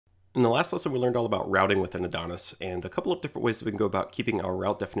In the last lesson, we learned all about routing within Adonis and a couple of different ways that we can go about keeping our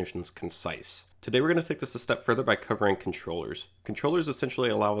route definitions concise. Today, we're going to take this a step further by covering controllers. Controllers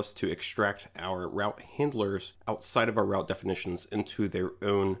essentially allow us to extract our route handlers outside of our route definitions into their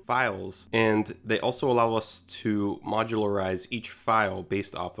own files, and they also allow us to modularize each file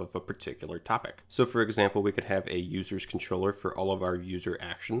based off of a particular topic. So for example, we could have a users controller for all of our user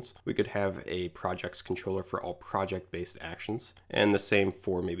actions. We could have a projects controller for all project-based actions, and the same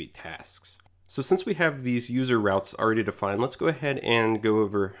for maybe tasks. So since we have these user routes already defined, let's go ahead and go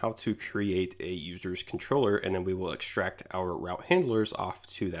over how to create a user's controller, and then we will extract our route handlers off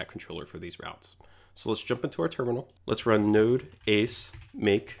to that controller for these routes. So let's jump into our terminal. Let's run node ace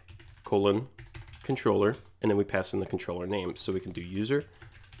make controller, and then we pass in the controller name. So we can do user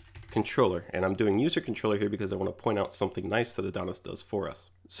controller, and I'm doing user controller here because I want to point out something nice that Adonis does for us.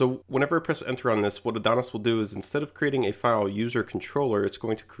 So whenever I press enter on this, what Adonis will do is instead of creating a file user controller, it's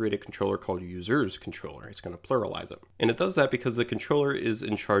going to create a controller called users controller. It's going to pluralize it. And it does that because the controller is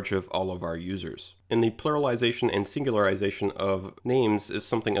in charge of all of our users. And the pluralization and singularization of names is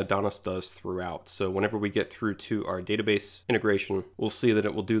something Adonis does throughout. So whenever we get through to our database integration, we'll see that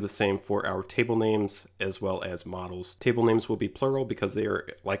it will do the same for our table names as well as models. Table names will be plural because they are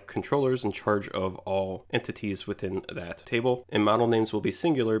like controllers in charge of all entities within that table. And model names will be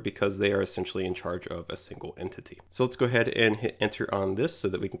singular because they are essentially in charge of a single entity. So let's go ahead and hit enter on this so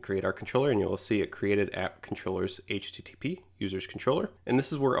that we can create our controller, and you'll see it created app controllers HTTP users controller. And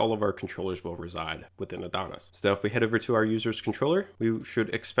this is where all of our controllers will reside within Adonis. So now if we head over to our users controller, we should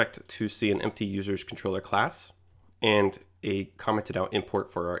expect to see an empty users controller class and a commented out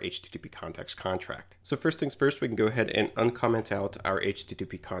import for our HTTP context contract. So first things first, we can go ahead and uncomment out our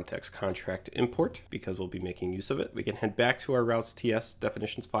HTTP context contract import because we'll be making use of it. We can head back to our routes TS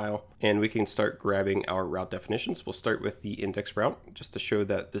definitions file, and we can start grabbing our route definitions. We'll start with the index route just to show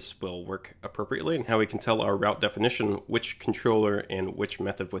that this will work appropriately and how we can tell our route definition which controller and which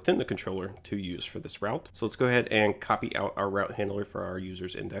method within the controller to use for this route. So let's go ahead and copy out our route handler for our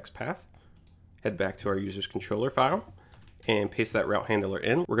users index path. Head back to our users controller file and paste that route handler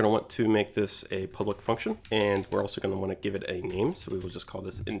in. We're going to want to make this a public function, and we're also going to want to give it a name. So we will just call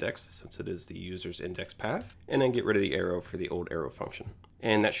this index since it is the user's index path, and then get rid of the arrow for the old arrow function.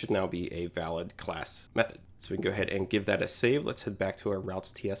 And that should now be a valid class method. So we can go ahead and give that a save. Let's head back to our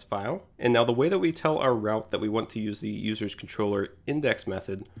routes TS file. And now the way that we tell our route that we want to use the user's controller index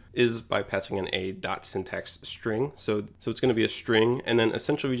method is by passing in a .syntax string. So it's going to be a string, and then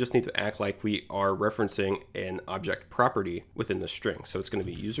essentially we just need to act like we are referencing an object property within the string. So it's going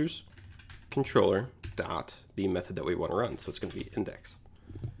to be users controller dot the method that we want to run. So it's going to be index.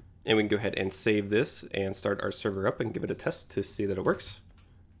 And we can go ahead and save this and start our server up and give it a test to see that it works.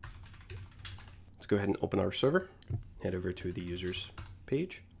 Go ahead and open our server, head over to the users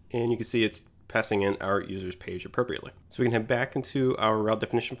page, and you can see it's passing in our users page appropriately. So we can head back into our route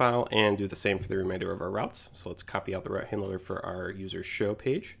definition file and do the same for the remainder of our routes. So let's copy out the route handler for our user show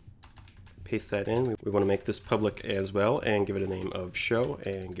page, paste that in. We want to make this public as well and give it a name of show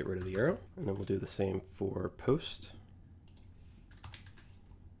and get rid of the arrow. And then we'll do the same for post.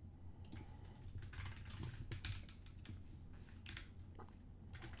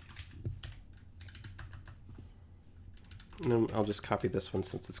 And then I'll just copy this one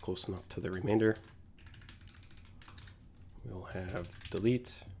since it's close enough to the remainder. We'll have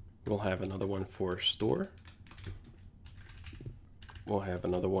delete. We'll have another one for store. We'll have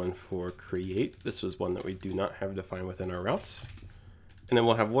another one for create. This was one that we do not have defined within our routes. And then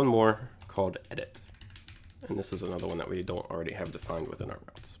we'll have one more called edit. And this is another one that we don't already have defined within our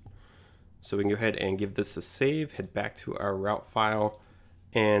routes. So we can go ahead and give this a save, head back to our route file,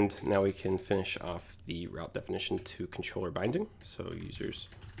 and now we can finish off the route definition to controller binding. So users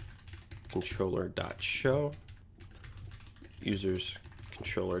controller.show, users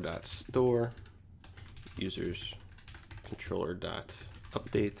controller.store, users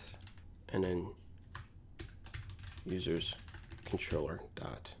controller.update, and then users controller.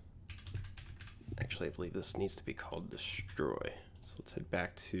 Actually, I believe this needs to be called destroy. So let's head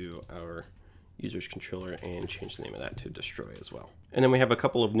back to our users controller and change the name of that to destroy as well. And then we have a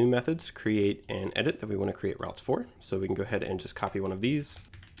couple of new methods, create and edit, that we want to create routes for. So we can go ahead and just copy one of these,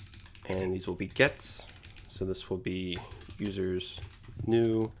 and these will be gets. So this will be users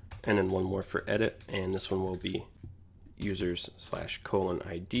new, and then one more for edit, and this one will be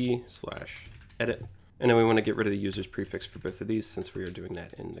users/:id/edit. And then we want to get rid of the users prefix for both of these since we are doing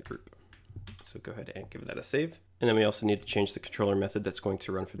that in the group. So go ahead and give that a save. And then we also need to change the controller method that's going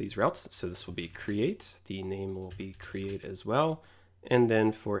to run for these routes. So this will be create, the name will be create as well. And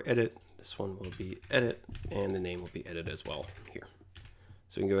then for edit, this one will be edit, and the name will be edit as well here.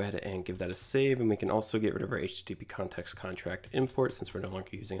 So we can go ahead and give that a save, and we can also get rid of our HTTP context contract import since we're no longer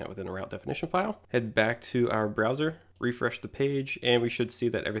using that within a route definition file. Head back to our browser, refresh the page, and we should see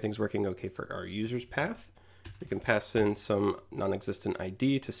that everything's working okay for our user's path. We can pass in some non-existent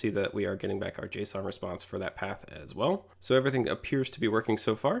ID to see that we are getting back our JSON response for that path as well. So everything appears to be working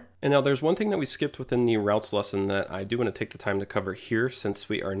so far. And now there's one thing that we skipped within the routes lesson that I do want to take the time to cover here. Since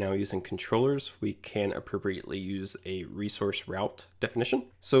we are now using controllers, we can appropriately use a resource route definition.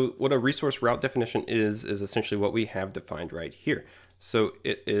 So what a resource route definition is essentially what we have defined right here. So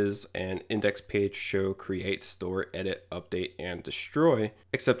it is an index page show, create, store, edit, update, and destroy,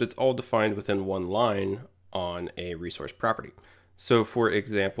 except it's all defined within one line on a resource property. So for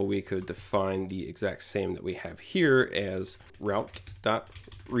example, we could define the exact same that we have here as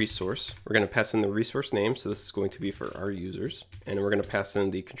route.resource. We're going to pass in the resource name, so this is going to be for our users, and we're going to pass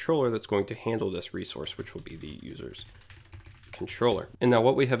in the controller that's going to handle this resource, which will be the user's controller. And now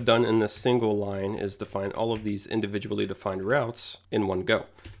what we have done in this single line is define all of these individually defined routes in one go.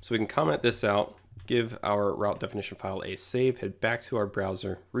 So we can comment this out, give our route definition file a save, head back to our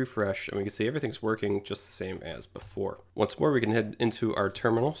browser, refresh, and we can see everything's working just the same as before. Once more, we can head into our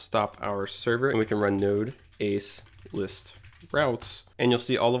terminal, stop our server, and we can run node ace list routes, and you'll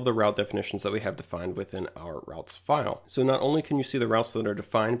see all of the route definitions that we have defined within our routes file. So not only can you see the routes that are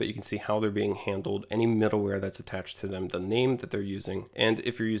defined, but you can see how they're being handled, any middleware that's attached to them, the name that they're using, and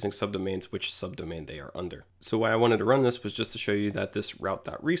if you're using subdomains, which subdomain they are under. So why I wanted to run this was just to show you that this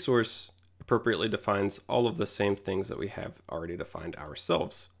route.resource appropriately defines all of the same things that we have already defined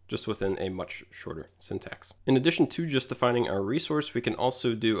ourselves, just within a much shorter syntax. In addition to just defining our resource, we can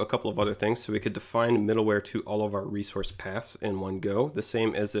also do a couple of other things. So we could define middleware to all of our resource paths in one go, the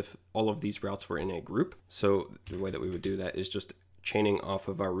same as if all of these routes were in a group. So the way that we would do that is just chaining off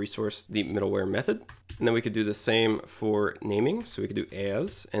of our resource the middleware method. And then we could do the same for naming. So we could do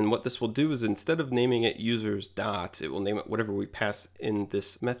as, and what this will do is instead of naming it users dot, it will name it whatever we pass in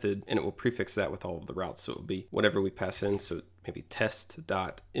this method, and it will prefix that with all of the routes. So it will be whatever we pass in. So maybe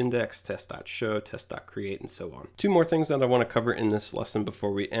test.index, test.show, test.create, and so on. Two more things that I want to cover in this lesson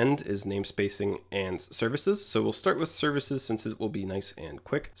before we end is namespacing and services. So we'll start with services since it will be nice and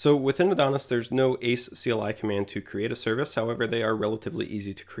quick. So within Adonis, there's no ace CLI command to create a service. However, they are relatively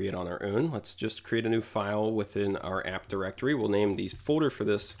easy to create on our own. Let's just create a new file within our app directory. We'll name the folder for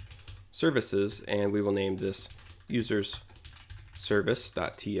this services, and we will name this users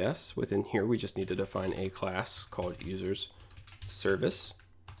service.ts. Within here, we just need to define a class called users service,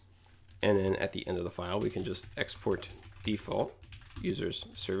 and then at the end of the file we can just export default users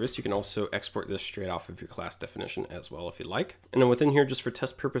service. You can also export this straight off of your class definition as well if you like. And then within here, just for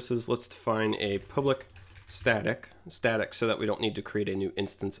test purposes, let's define a public static so that we don't need to create a new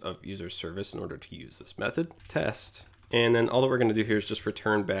instance of user service in order to use this method, test, and then all that we're going to do here is just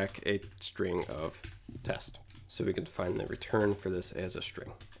return back a string of test. So we can define the return for this as a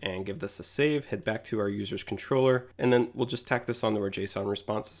string and give this a save, head back to our user's controller, and then we'll just tack this onto our JSON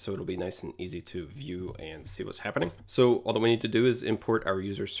response so it'll be nice and easy to view and see what's happening. So all that we need to do is import our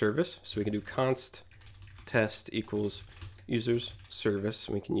user service. So we can do const test equals users service.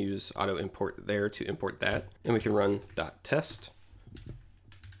 We can use auto import there to import that, and we can run .test. And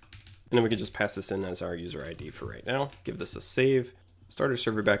then we can just pass this in as our user ID for right now. Give this a save, start our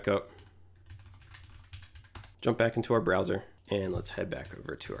server back up, jump back into our browser, and let's head back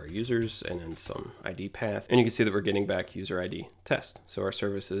over to our users and then some ID path. And you can see that we're getting back user ID test. So our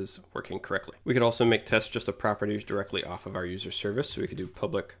service is working correctly. We could also make test just a property directly off of our user service. So we could do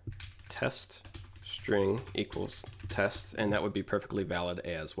public test string equals test, and that would be perfectly valid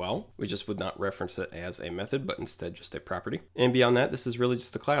as well. We just would not reference it as a method, but instead just a property. And beyond that, this is really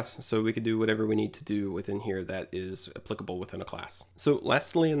just a class. So we could do whatever we need to do within here that is applicable within a class. So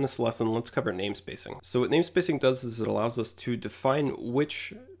lastly in this lesson, let's cover namespacing. So what namespacing does is it allows us to define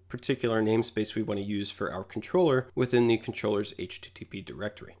which particular namespace we want to use for our controller within the controller's HTTP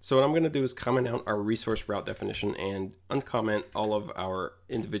directory. So what I'm going to do is comment out our resource route definition and uncomment all of our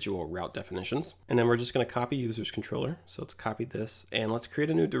individual route definitions. And then we're just going to copy users controller. So let's copy this and let's create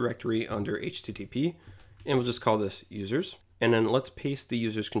a new directory under HTTP, and we'll just call this users. And then let's paste the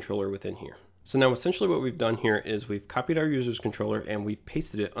users controller within here. So now essentially what we've done here is we've copied our users controller and we've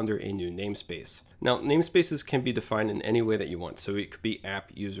pasted it under a new namespace. Now namespaces can be defined in any way that you want. So it could be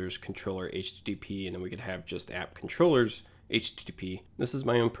app users controller HTTP, and then we could have just app controllers HTTP. This is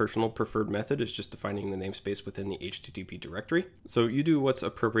my own personal preferred method, is just defining the namespace within the HTTP directory. So you do what's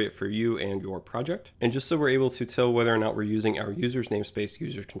appropriate for you and your project. And just so we're able to tell whether or not we're using our users namespace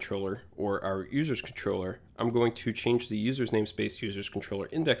users controller or our users controller, I'm going to change the users namespace users controller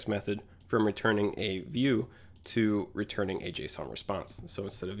index method from returning a view to returning a JSON response. So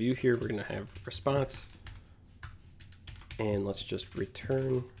instead of view here, we're going to have response, and let's just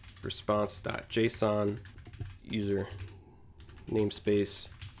return response.json user namespace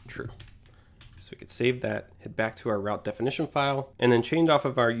true. So we could save that, head back to our route definition file, and then chained off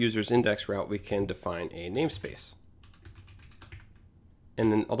of our user's index route, we can define a namespace.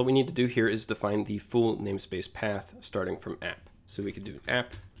 And then all that we need to do here is define the full namespace path starting from app. So we could do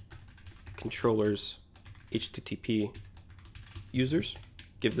app, controllers, HTTP, users,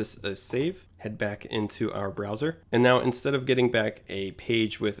 give this a save, head back into our browser. And now instead of getting back a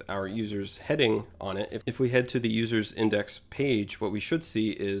page with our user's heading on it, if we head to the user's index page, what we should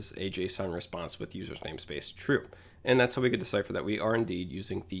see is a JSON response with user's namespace true. And that's how we could decipher that we are indeed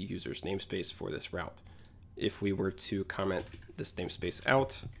using the user's namespace for this route. If we were to comment this namespace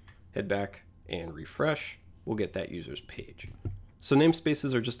out, head back and refresh, we'll get that user's page. So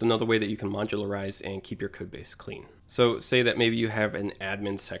namespaces are just another way that you can modularize and keep your code base clean. So say that maybe you have an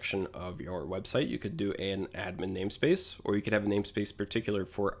admin section of your website, you could do an admin namespace, or you could have a namespace particular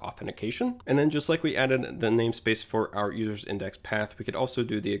for authentication. And then just like we added the namespace for our user's index path, we could also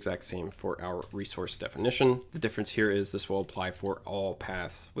do the exact same for our resource definition. The difference here is this will apply for all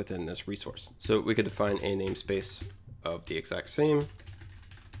paths within this resource. So we could define a namespace of the exact same.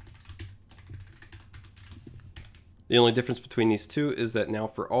 The only difference between these two is that now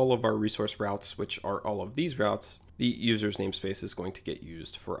for all of our resource routes, which are all of these routes, the user's namespace is going to get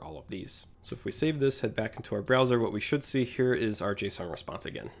used for all of these. So if we save this, head back into our browser, what we should see here is our JSON response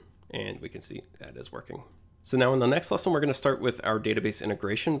again, and we can see that is working. So now in the next lesson, we're going to start with our database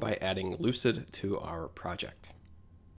integration by adding Lucid to our project.